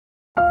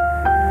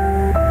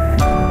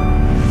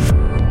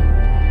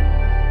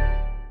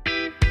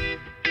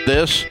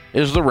This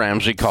is the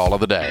Ramsey Call of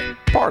the Day,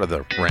 part of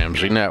the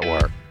Ramsey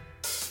Network.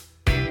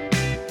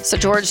 So,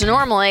 George,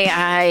 normally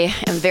I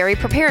am very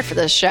prepared for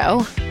this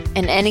show,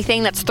 and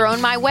anything that's thrown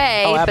my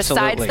way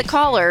besides the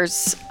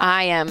callers,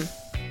 I'm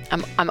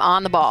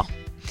on the ball.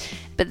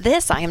 But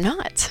this, I am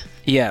not.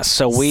 Yes,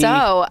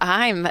 so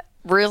I'm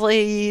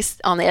really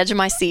on the edge of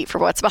my seat for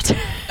what's about to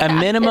happen. A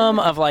minimum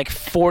of like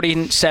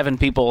 47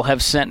 people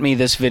have sent me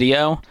this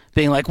video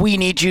being like, we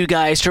need you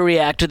guys to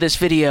react to this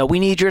video. We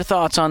need your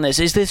thoughts on this.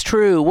 Is this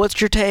true? What's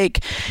your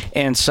take?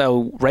 And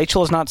so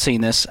Rachel has not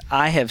seen this.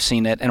 I have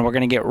seen it, and we're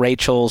going to get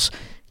Rachel's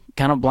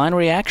kind of blind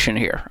reaction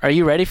here. Are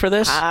you ready for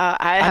this?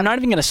 I'm not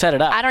even going to set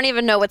it up. I don't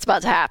even know what's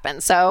about to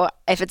happen. So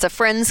if it's a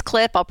Friends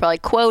clip, I'll probably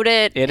quote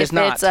it. It is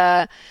not. If it's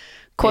a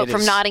quote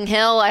from Notting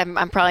Hill, I'm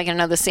probably going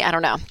to know the scene. I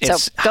don't know.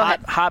 It's so go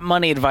ahead. Hot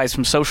money advice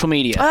from social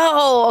media.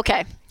 Oh,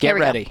 okay. Get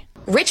ready. Go.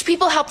 Rich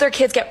people help their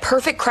kids get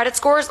perfect credit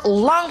scores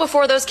long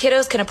before those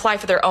kiddos can apply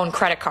for their own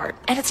credit card.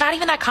 And it's not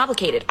even that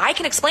complicated. I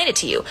can explain it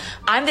to you.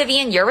 I'm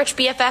Vivian, your rich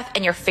BFF,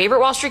 and your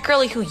favorite Wall Street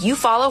girlie who you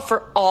follow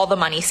for all the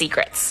money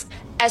secrets.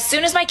 As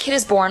soon as my kid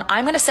is born,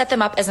 I'm going to set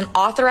them up as an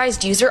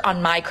authorized user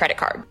on my credit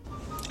card.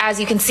 As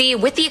you can see,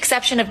 with the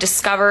exception of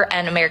Discover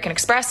and American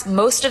Express,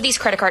 most of these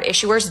credit card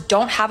issuers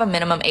don't have a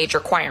minimum age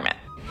requirement.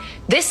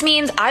 This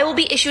means I will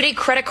be issued a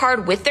credit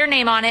card with their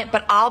name on it,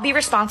 but I'll be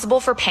responsible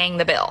for paying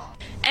the bill.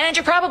 And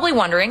you're probably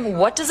wondering,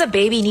 what does a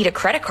baby need a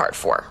credit card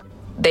for?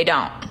 They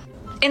don't.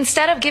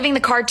 Instead of giving the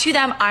card to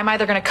them, I'm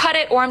either going to cut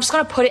it or I'm just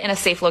going to put it in a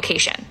safe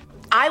location.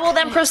 I will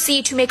then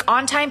proceed to make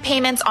on-time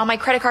payments on my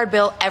credit card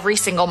bill every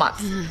single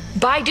month.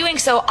 By doing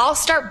so, I'll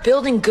start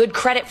building good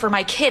credit for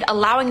my kid,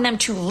 allowing them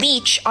to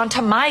leech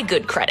onto my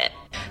good credit.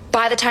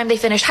 By the time they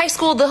finish high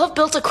school, they'll have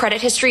built a credit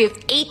history of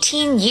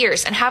 18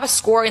 years and have a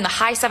score in the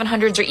high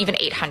 700s or even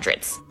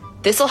 800s.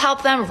 This will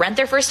help them rent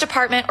their first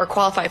apartment or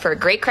qualify for a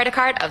great credit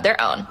card of their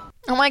own.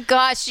 Oh my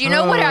gosh, you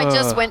know what I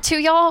just went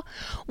to, y'all?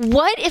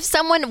 What if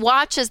someone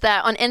watches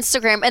that on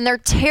Instagram and they're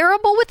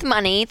terrible with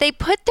money, they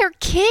put their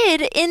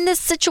kid in this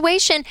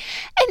situation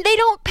and they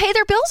don't pay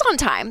their bills on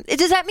time?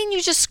 Does that mean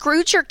you just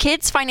screwed your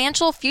kid's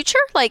financial future?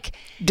 Like,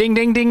 ding,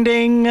 ding, ding,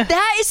 ding.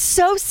 That is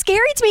so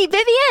scary to me.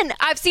 Vivian,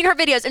 I've seen her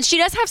videos and she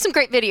does have some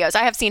great videos.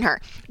 I have seen her.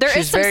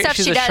 She's some stuff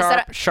she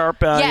does.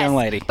 Sharp young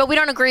lady. But we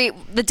don't agree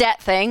the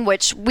debt thing,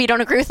 which we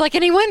don't agree with like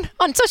anyone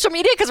on social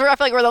media because I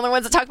feel like we're the only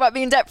ones that talk about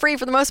being debt free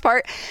for the most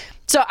part.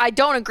 So I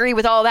don't agree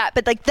with all that,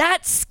 but like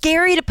that's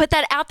scary to put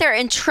that out there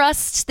and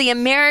trust the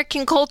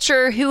American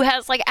culture who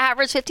has like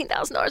average $15,000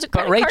 of credit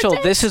But Rachel,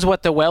 this is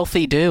what the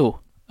wealthy do.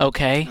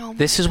 Okay,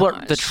 this is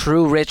what the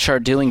true rich are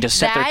doing to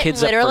set their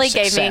kids up for success. That literally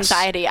gave me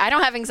anxiety. I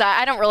don't have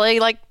anxiety. I don't really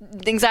like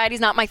anxiety's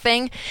not my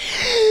thing,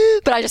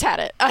 but I just had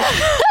it.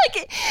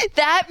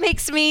 That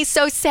makes me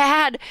so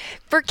sad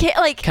for kids.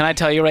 Like, can I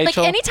tell you,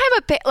 Rachel? Like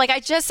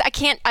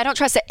anytime I don't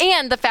trust it,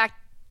 and the fact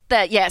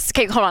that yes,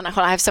 okay, hold on,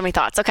 I have so many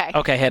thoughts.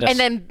 Okay, hit us.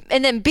 And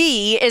then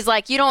B is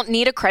like you don't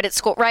need a credit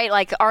score, right?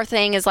 Like our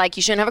thing is like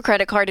you shouldn't have a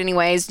credit card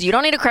anyways. You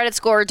don't need a credit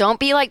score. Don't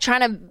be like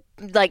trying to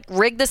like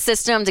rig the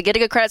system to get a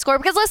good credit score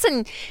because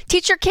listen,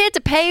 teach your kid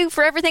to pay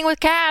for everything with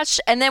cash,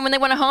 and then when they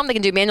want a home, they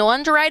can do manual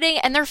underwriting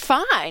and they're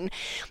fine.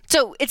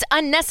 So it's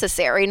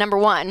unnecessary, number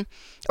one.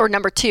 Or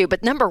number two,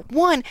 but number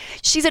one,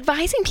 she's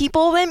advising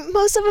people that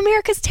most of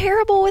America's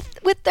terrible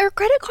with their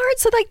credit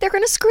cards, so like they're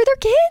going to screw their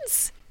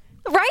kids.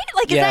 Right?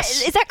 Like,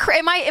 yes. is that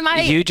am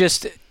I? You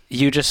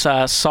just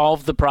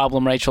solved the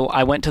problem, Rachel.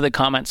 I went to the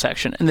comment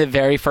section, and the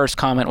very first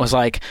comment was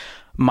like,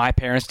 my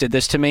parents did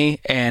this to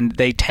me, and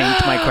they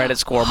tanked my credit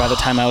score by the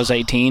time I was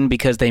 18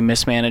 because they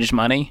mismanaged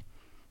money,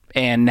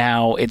 and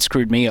now it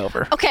screwed me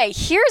over. Okay,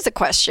 here's a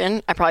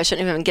question. I probably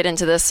shouldn't even get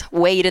into this,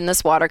 wade in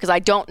this water, because I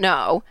don't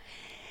know.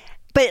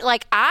 But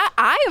like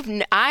I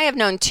have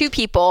known two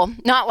people,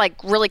 not like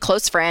really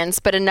close friends,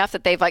 but enough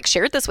that they've like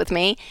shared this with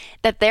me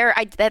that their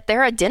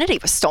identity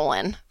was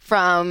stolen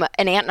from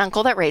an aunt and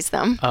uncle that raised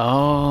them.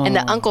 Oh. And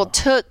the uncle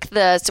took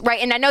right.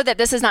 And I know that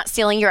this is not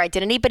stealing your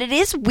identity, but it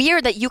is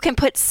weird that you can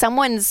put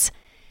someone's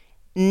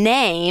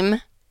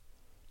name,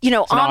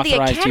 on the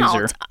account.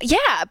 User.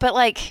 Yeah, but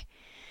like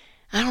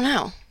I don't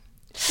know.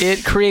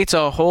 It creates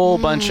a whole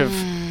bunch of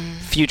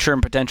future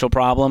and potential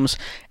problems.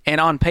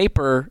 And on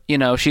paper,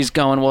 she's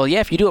going, well,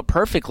 yeah, if you do it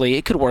perfectly,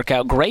 it could work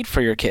out great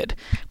for your kid.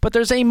 But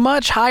there's a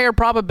much higher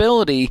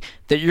probability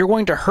that you're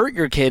going to hurt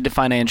your kid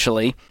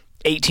financially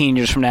 18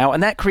 years from now.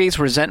 And that creates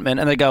resentment.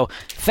 And they go,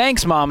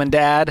 thanks, Mom and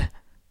Dad.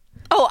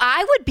 Oh,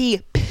 I would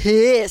be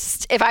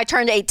pissed if I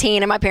turned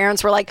 18 and my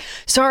parents were like,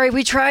 sorry,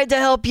 we tried to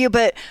help you,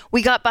 but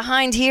we got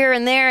behind here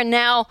and there. And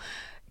now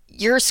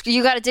you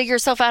got to dig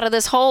yourself out of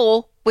this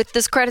hole with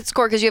this credit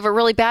score because you have a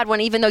really bad one,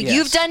 even though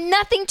you've done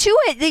nothing to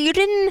it. That you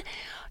didn't.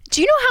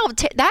 Do you know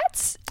how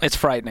that's? It's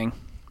frightening.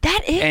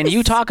 That is. And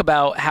you talk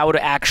about how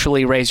to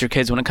actually raise your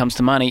kids when it comes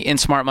to money in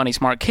Smart Money,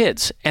 Smart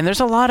Kids. And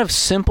there's a lot of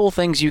simple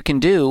things you can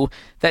do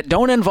that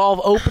don't involve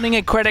opening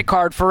a credit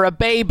card for a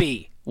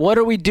baby. What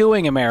are we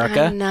doing,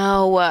 America? I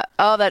know.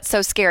 Oh, that's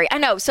so scary. I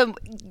know. So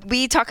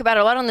we talk about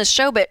it a lot on this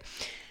show, but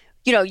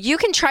you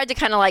can try to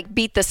kind of like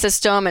beat the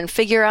system and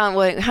figure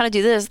out how to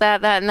do this,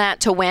 that, and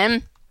that to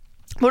win.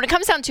 when it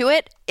comes down to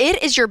it,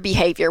 it is your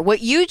behavior.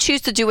 What you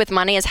choose to do with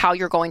money is how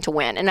you're going to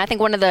win. And I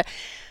think one of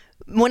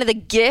the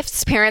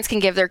gifts parents can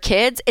give their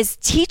kids is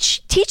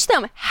teach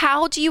them,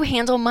 how do you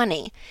handle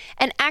money,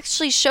 and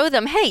actually show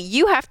them, hey,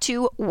 you have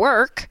to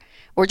work.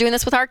 We're doing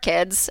this with our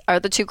kids, or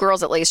the two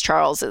girls at least.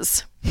 Charles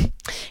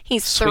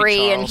he's Sweet 3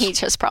 Charles. and he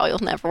just probably will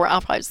never,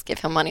 I'll probably just give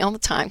him money all the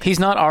time. He's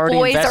not already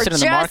Boys invested are in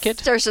the market?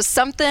 There's just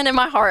something in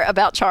my heart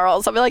about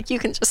Charles. I'll be like, you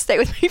can just stay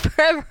with me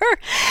forever.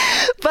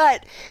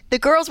 But the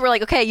girls were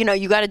like, okay, you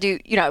got to do,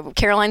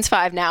 Caroline's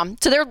 5 now.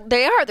 So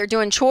they're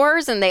doing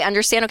chores, and they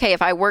understand, okay,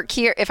 if I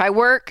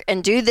work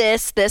and do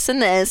this,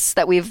 and this,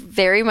 that we've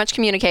very much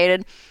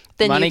communicated,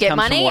 then Money you get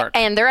comes from money. work.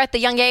 And they're at the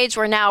young age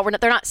where now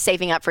they're not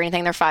saving up for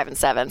anything. They're 5 and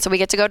 7. So we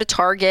get to go to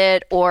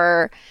Target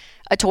or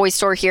a toy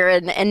store here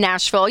in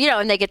Nashville,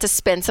 and they get to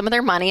spend some of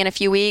their money in a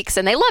few weeks,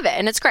 and they love it,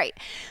 and it's great.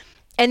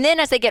 And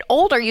then as they get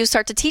older, you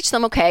start to teach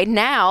them, okay,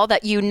 now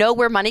that you know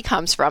where money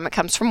comes from, it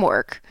comes from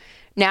work.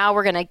 Now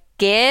we're going to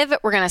give,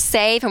 we're going to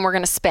save, and we're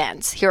going to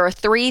spend. Here are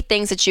 3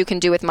 things that you can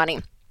do with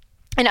money.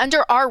 And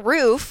under our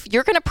roof,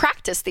 you're going to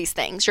practice these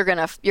things. You're going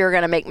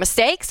to make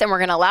mistakes, and we're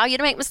going to allow you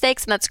to make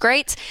mistakes, and that's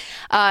great.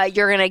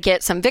 You're going to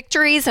get some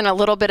victories and a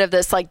little bit of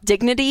this like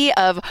dignity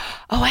of,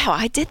 oh wow,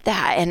 I did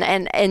that,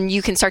 and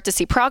you can start to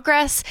see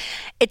progress.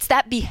 It's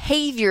that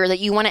behavior that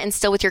you want to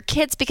instill with your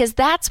kids, because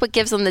that's what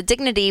gives them the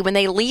dignity when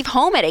they leave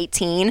home at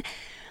 18.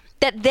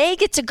 That they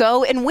get to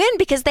go and win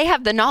because they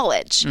have the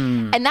knowledge.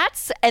 And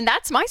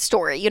that's my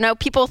story.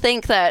 People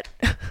think that,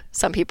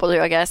 some people do,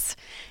 I guess.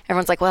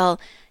 Everyone's like, well,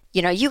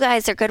 you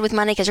guys are good with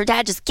money because your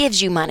dad just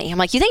gives you money. I'm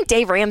like, you think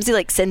Dave Ramsey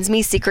sends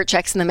me secret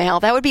checks in the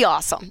mail? That would be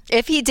awesome.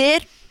 If he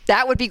did,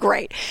 that would be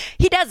great.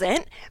 He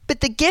doesn't.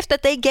 But the gift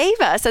that they gave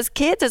us as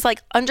kids is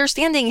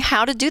understanding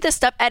how to do this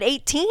stuff at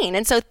 18.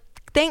 And so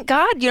thank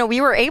God,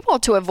 we were able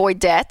to avoid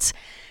debt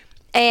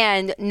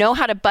and know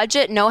how to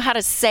budget, know how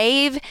to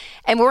save.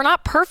 And we're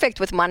not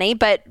perfect with money,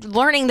 but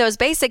learning those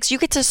basics, you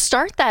get to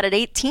start that at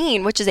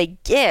 18, which is a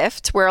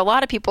gift, where a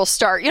lot of people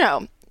start,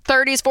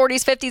 30s,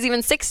 40s, 50s,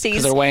 even 60s.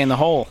 Because they're way in the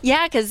hole.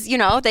 Yeah, because,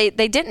 they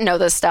didn't know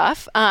this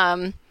stuff.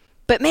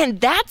 But man,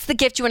 that's the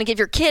gift you want to give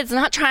your kids,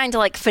 not trying to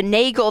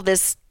finagle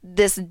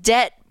this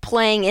debt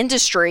playing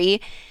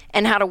industry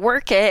and how to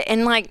work it.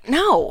 And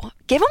no,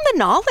 give them the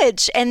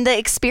knowledge and the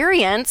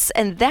experience,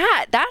 and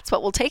that's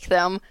what will take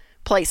them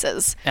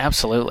places.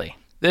 Absolutely.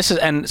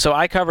 And so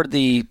I covered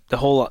the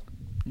whole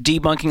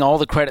debunking all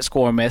the credit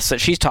score myths that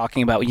she's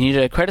talking about. You need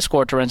a credit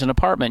score to rent an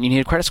apartment. You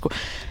need a credit score.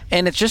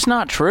 And it's just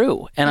not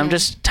true. And I'm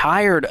just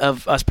tired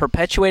of us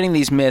perpetuating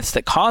these myths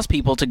that cause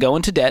people to go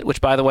into debt,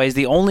 which, by the way, is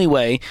the only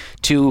way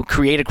to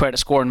create a credit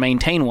score and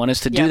maintain one,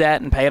 is to do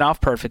that and pay it off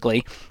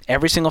perfectly.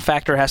 Every single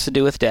factor has to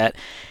do with debt.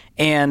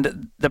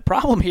 And the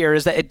problem here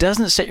is that it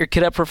doesn't set your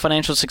kid up for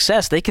financial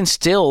success. They can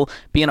still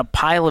be in a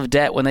pile of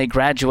debt when they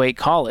graduate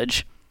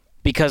college,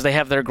 because they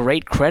have their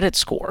great credit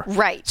score.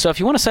 Right. So if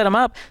you want to set them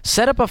up,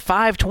 set up a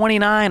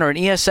 529 or an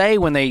ESA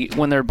when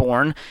they're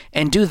born,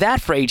 and do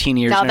that for 18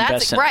 years. Now and that's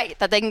invest in right,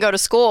 that they can go to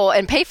school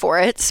and pay for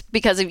it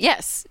because of,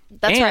 yes,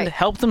 that's and right.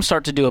 help them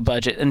start to do a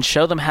budget and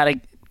show them how to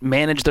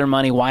manage their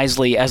money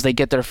wisely as they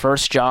get their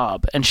first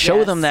job, and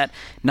show them that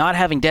not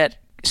having debt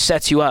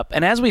sets you up.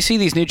 And as we see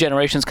these new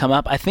generations come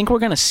up, I think we're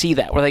going to see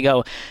that, where they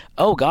go,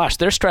 oh gosh,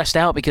 they're stressed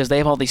out because they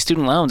have all these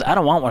student loans. I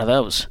don't want one of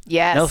those.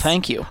 Yes. No,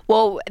 thank you.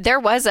 Well, there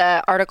was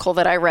an article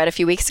that I read a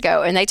few weeks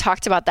ago, and they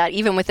talked about that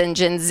even within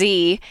Gen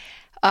Z.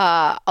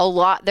 A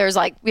lot, there's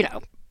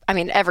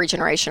every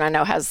generation I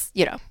know has,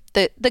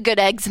 the good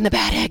eggs and the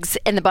bad eggs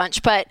in the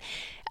bunch, but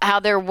how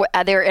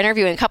they're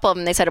interviewing a couple of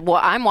them. They said, well,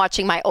 I'm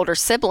watching my older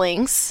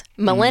siblings,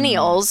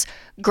 millennials,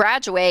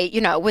 graduate,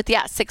 with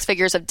 6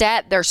 figures of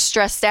debt. They're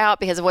stressed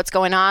out because of what's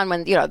going on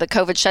when, the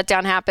COVID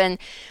shutdown happened.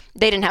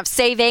 They didn't have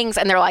savings,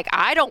 and they're like,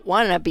 I don't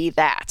want to be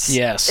that.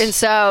 Yes. And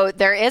so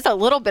there is a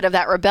little bit of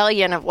that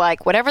rebellion of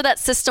whatever that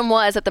system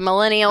was that the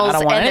millennials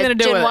and the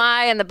Gen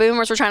Y and the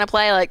boomers were trying to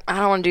play, I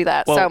don't want to do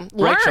that. Well, so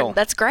learn. Rachel,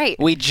 that's great.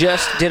 We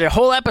just did a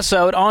whole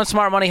episode on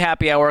Smart Money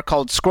Happy Hour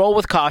called Scroll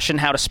with Caution,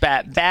 How to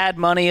Spat Bad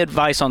Money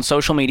Advice on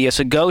Social Media.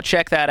 So go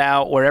check that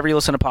out wherever you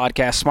listen to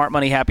podcasts. Smart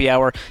Money Happy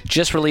Hour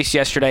just released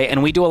yesterday,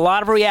 and we do a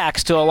lot of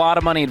reacts to a lot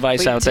of money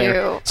advice out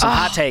there. Some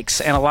hot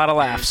takes and a lot of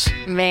laughs.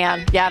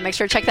 Man, yeah, make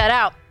sure to check that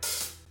out.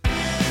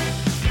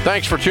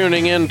 Thanks for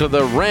tuning in to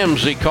the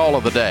Ramsey Call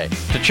of the Day.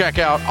 To check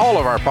out all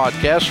of our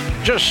podcasts,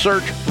 just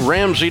search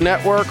Ramsey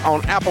Network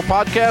on Apple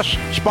Podcasts,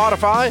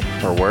 Spotify,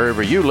 or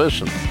wherever you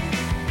listen.